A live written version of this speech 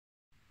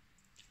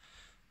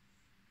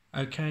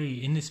Okay,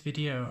 in this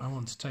video I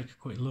want to take a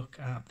quick look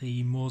at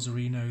the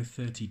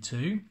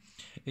Morserino-32.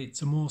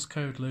 It's a Morse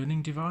code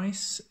learning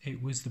device.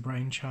 It was the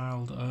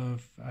brainchild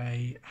of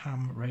a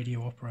ham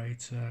radio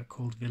operator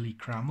called Willy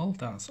Crammel.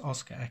 That's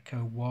Oscar Echo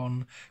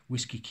 1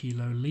 Whiskey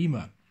Kilo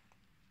Lima.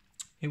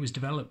 It was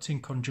developed in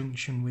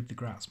conjunction with the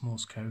Graz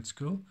Morse Code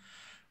School,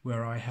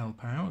 where I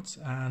help out,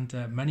 and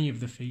many of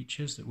the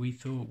features that we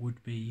thought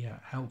would be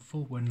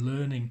helpful when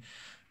learning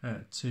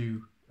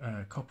to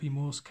copy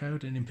Morse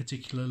code, and in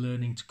particular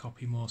learning to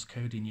copy Morse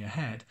code in your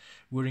head,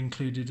 were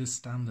included as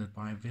standard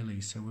by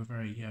Willy, so we're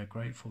very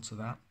grateful to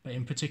that. But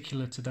in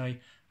particular today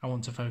I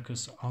want to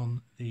focus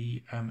on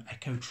the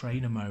Echo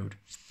Trainer mode,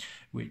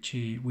 which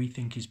we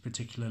think is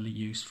particularly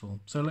useful.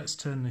 So let's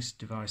turn this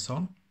device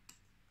on.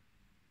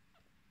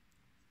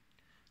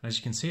 As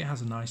you can see, it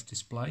has a nice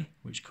display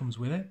which comes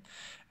with it,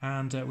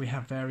 and we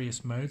have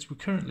various modes. We're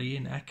currently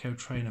in Echo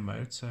Trainer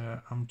mode,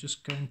 so I'm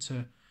just going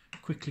to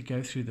quickly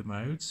go through the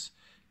modes.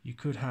 You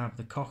could have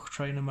the Koch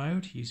trainer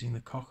mode using the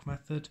Koch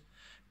method.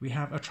 We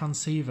have a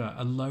transceiver,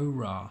 a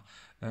LoRa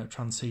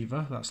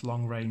transceiver, that's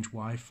long range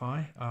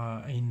Wi-Fi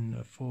in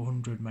a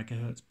 400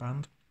 megahertz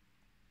band.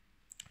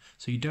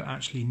 So you don't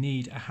actually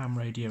need a ham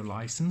radio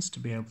license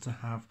to be able to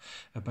have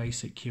a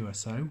basic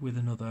QSO with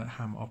another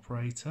ham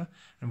operator,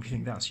 and we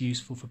think that's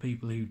useful for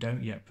people who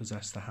don't yet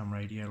possess the ham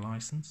radio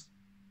license.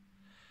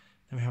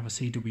 Then we have a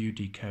CW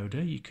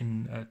decoder. You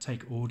can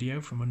take audio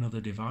from another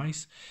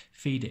device,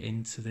 feed it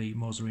into the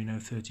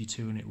Morserino-32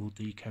 and it will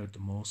decode the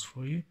Morse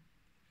for you.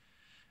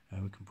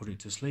 We can put it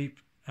to sleep,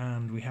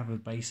 and we have a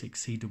basic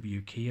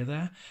CW keyer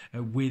there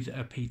with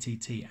a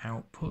PTT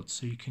output,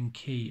 so you can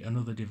key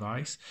another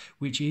device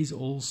which is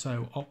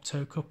also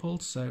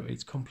opto-coupled, so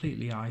it's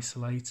completely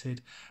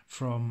isolated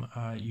from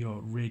your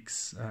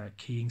rig's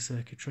keying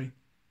circuitry.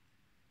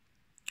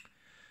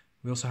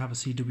 We also have a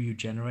CW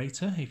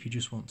generator if you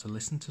just want to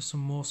listen to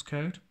some Morse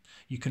code.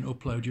 You can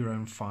upload your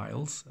own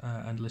files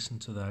and listen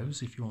to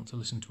those if you want to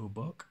listen to a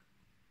book.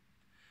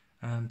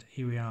 And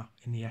here we are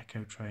in the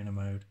Echo Trainer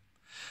mode.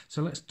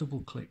 So let's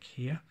double click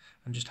here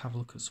and just have a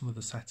look at some of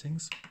the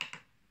settings.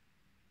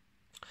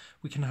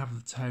 We can have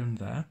the tone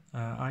there.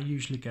 I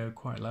usually go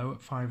quite low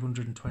at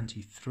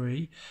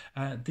 523.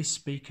 This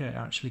speaker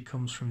actually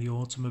comes from the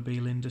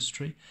automobile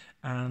industry,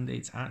 and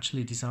it's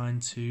actually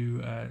designed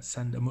to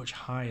send a much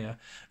higher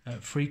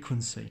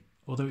frequency,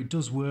 although it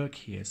does work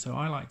here. So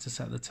I like to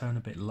set the tone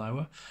a bit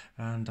lower,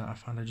 and I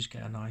find I just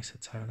get a nicer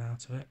tone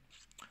out of it.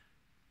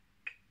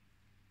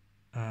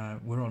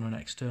 We're on an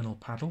external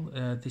paddle.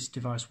 This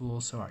device will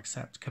also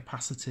accept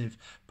capacitive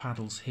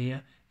paddles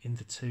here in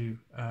the two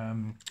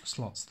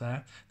slots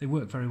there. They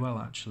work very well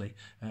actually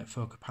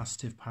for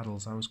capacitive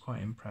paddles. I was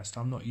quite impressed.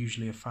 I'm not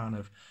usually a fan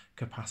of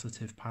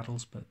capacitive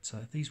paddles, but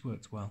these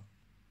worked well.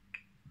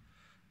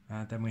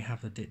 Then we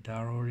have the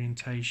DIT-DAR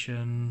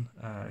orientation,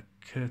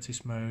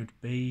 Curtis mode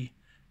B,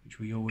 which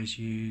we always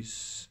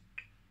use.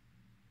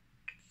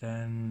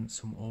 Then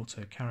some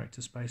auto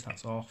character space,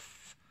 that's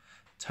off.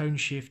 Tone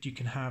shift, you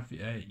can have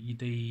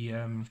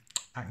the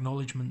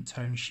acknowledgement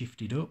tone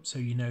shifted up, so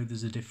you know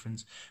there's a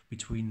difference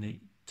between the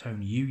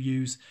tone you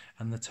use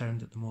and the tone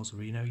that the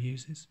Morserino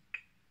uses.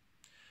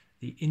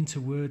 The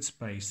interword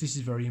space, this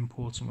is very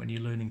important when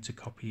you're learning to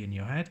copy in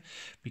your head,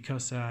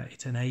 because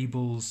it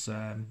enables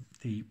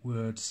the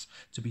words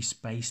to be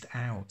spaced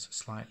out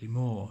slightly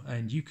more,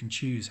 and you can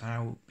choose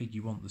how big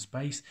you want the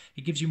space.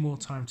 It gives you more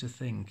time to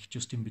think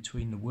just in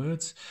between the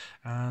words,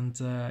 and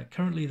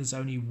currently there's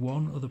only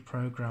one other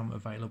program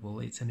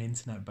available. It's an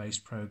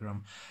internet-based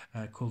program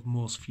called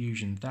Morse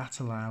Fusion that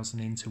allows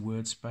an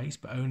interword space,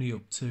 but only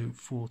up to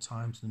 4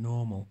 times the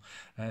normal.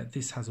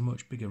 This has a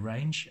much bigger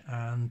range,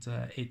 and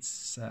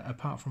it's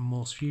apart from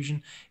Morse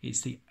Fusion,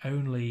 it's the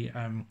only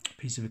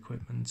piece of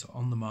equipment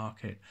on the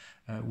market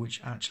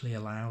which actually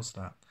allows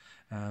that.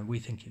 We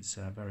think it's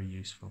very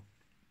useful.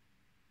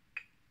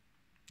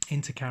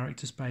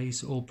 Intercharacter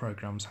space, all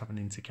programs have an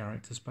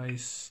intercharacter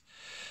space.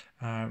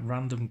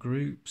 Random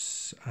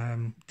groups,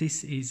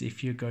 this is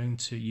if you're going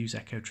to use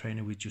Echo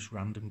Trainer with just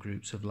random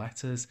groups of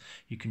letters.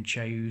 You can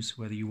choose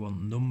whether you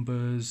want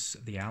numbers,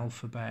 the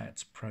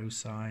alphabet, pro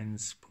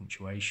signs,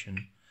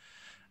 punctuation,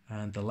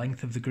 and the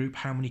length of the group,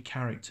 how many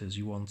characters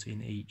you want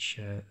in each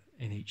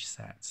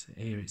set.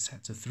 Here it's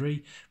set to 3,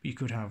 but you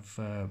could have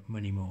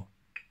many more.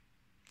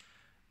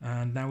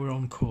 And now we're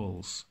on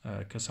calls,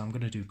 because I'm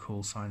going to do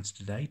call signs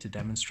today to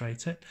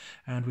demonstrate it.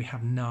 And we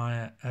have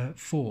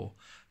four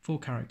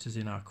characters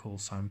in our call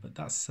sign, but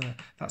that's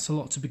a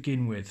lot to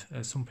begin with.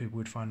 Some people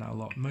would find that a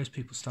lot. Most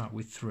people start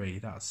with 3.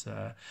 That's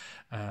a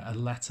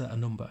letter, a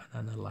number,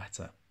 and a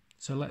letter.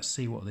 So let's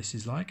see what this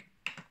is like.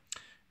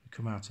 We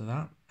come out of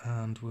that,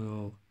 and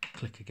we'll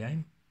click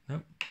again.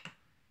 Nope.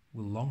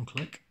 We'll long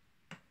click,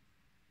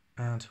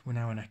 and we're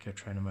now in Echo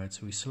Trainer mode.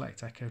 So we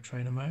select Echo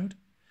Trainer mode.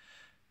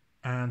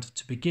 And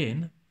to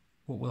begin,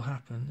 what will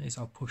happen is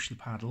I'll push the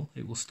paddle.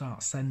 It will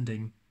start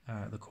sending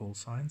the call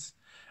signs.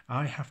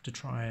 I have to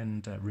try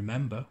and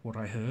remember what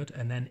I heard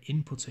and then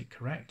input it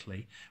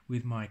correctly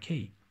with my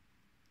key.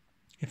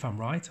 If I'm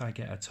right, I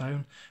get a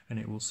tone and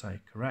it will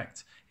say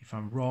correct. If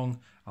I'm wrong,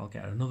 I'll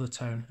get another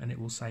tone and it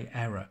will say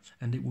error,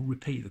 and it will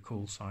repeat the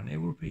call sign. It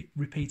will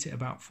repeat it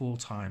about 4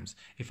 times.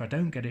 If I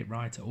don't get it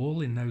right at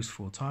all in those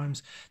 4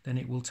 times, then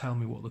it will tell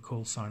me what the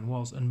call sign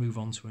was and move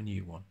on to a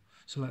new one.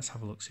 So let's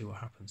have a look, see what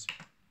happens.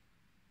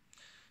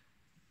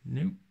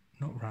 Nope,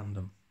 not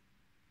random.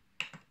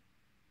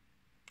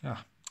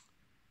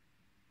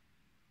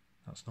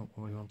 That's not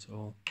what we want at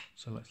all.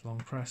 So let's long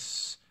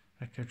press,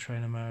 echo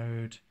trainer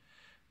mode.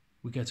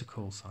 We go to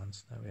call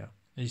signs. There we are.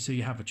 And so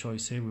you have a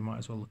choice here. We might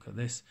as well look at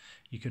this.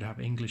 You could have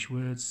English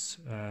words,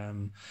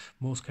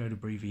 Morse code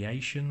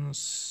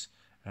abbreviations,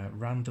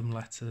 random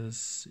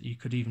letters. You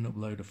could even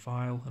upload a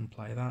file and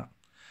play that.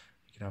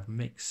 You could have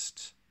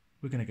mixed.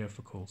 We're going to go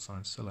for call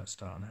signs. So let's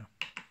start now.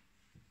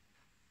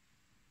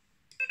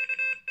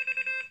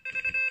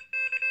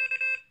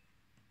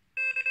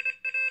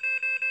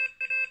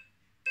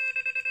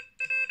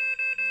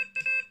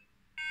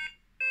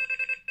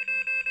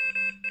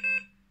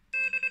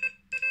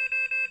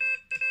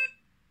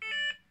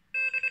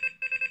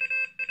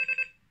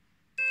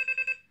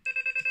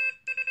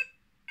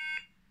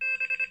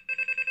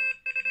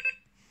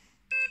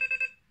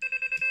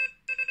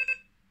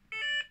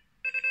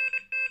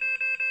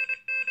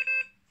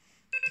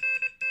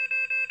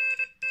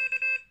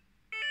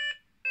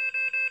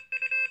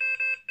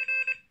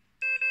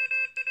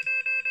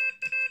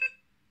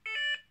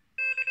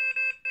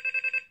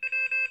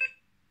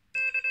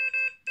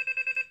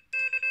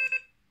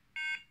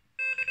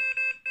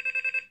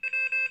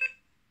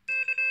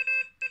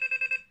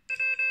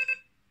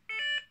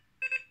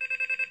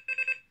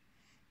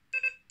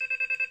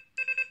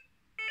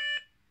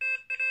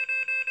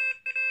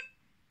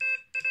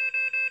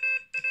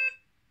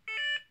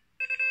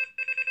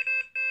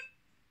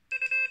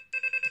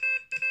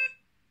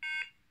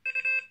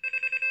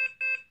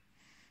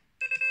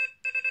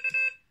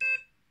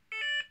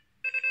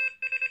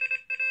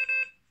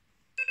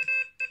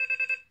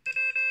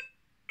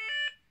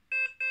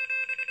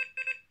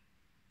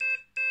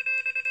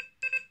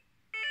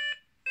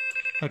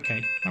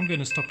 Okay, I'm going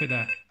to stop it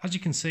there. As you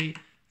can see,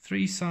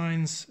 3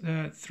 signs,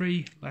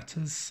 3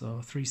 letters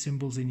or 3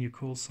 symbols in your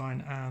call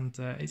sign, and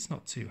it's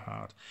not too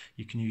hard.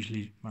 You can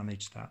usually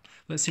manage that.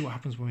 Let's see what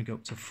happens when we go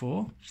up to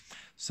 4.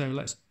 So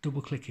let's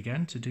double click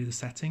again to do the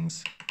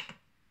settings.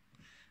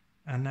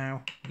 And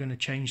now we're going to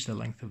change the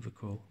length of the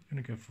call.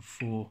 We're going to go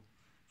for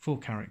 4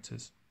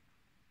 characters.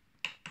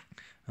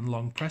 And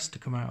long press to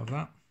come out of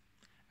that,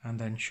 and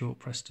then short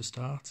press to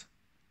start.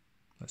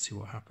 Let's see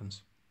what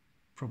happens.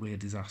 Probably a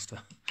disaster.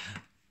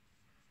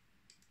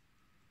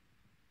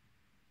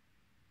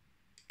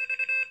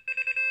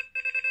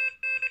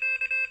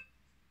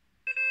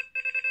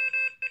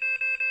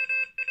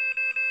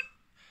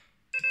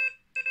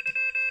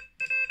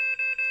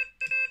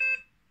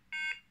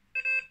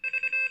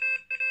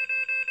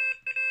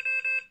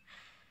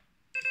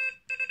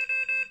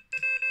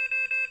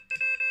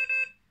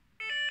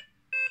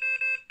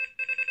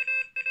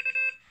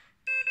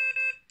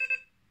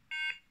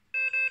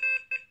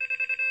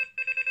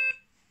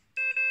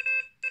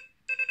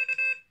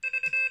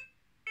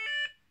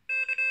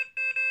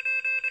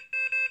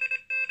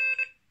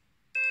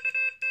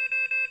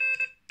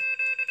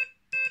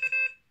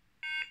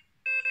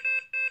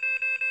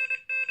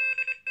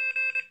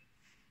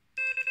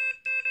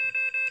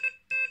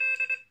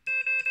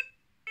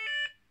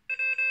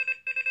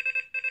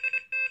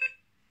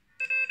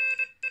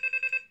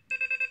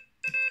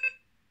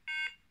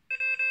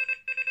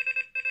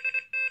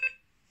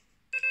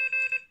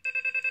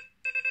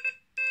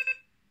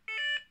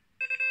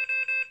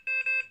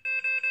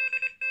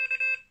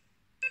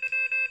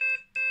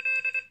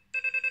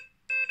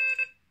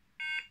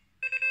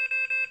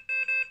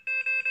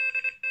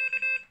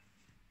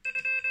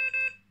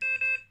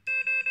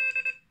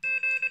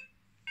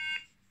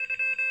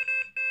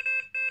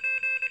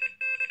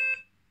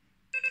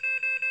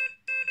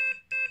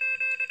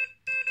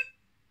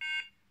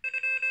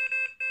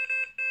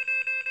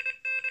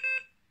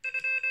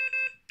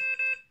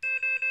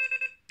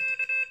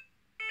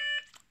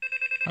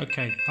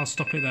 Okay, I'll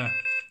stop it there.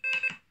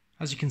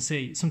 As you can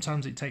see,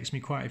 sometimes it takes me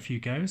quite a few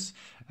goes,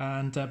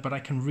 but I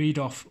can read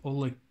off all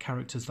the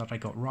characters that I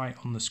got right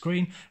on the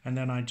screen, and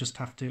then I just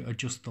have to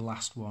adjust the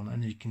last one,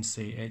 and you can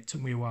see it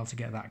took me a while to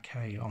get that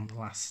K on the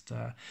last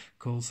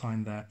call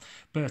sign there.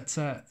 But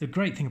the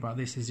great thing about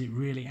this is it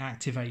really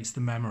activates the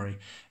memory.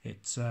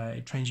 It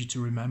trains you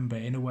to remember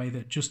in a way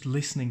that just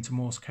listening to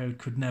Morse code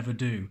could never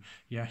do.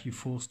 Yeah, you're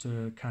forced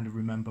to kind of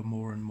remember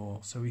more and more.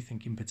 So we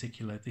think in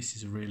particular this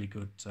is a really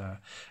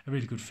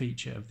good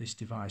feature of this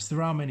device.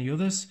 There are many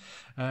others.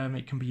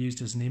 It can be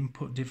used as an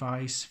input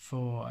device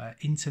for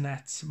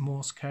internet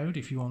Morse code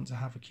if you want to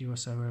have a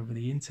QSO over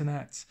the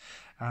internet,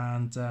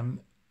 and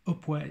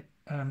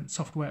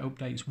software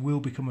updates will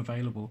become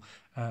available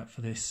for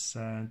this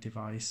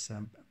device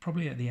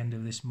probably at the end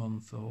of this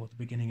month or the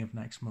beginning of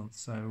next month.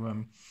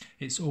 So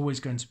it's always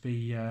going to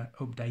be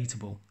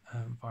updatable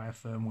via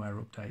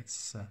firmware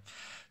updates.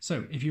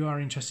 So if you are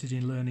interested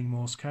in learning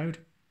Morse code,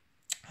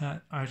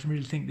 I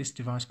really think this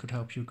device could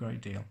help you a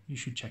great deal. You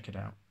should check it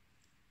out.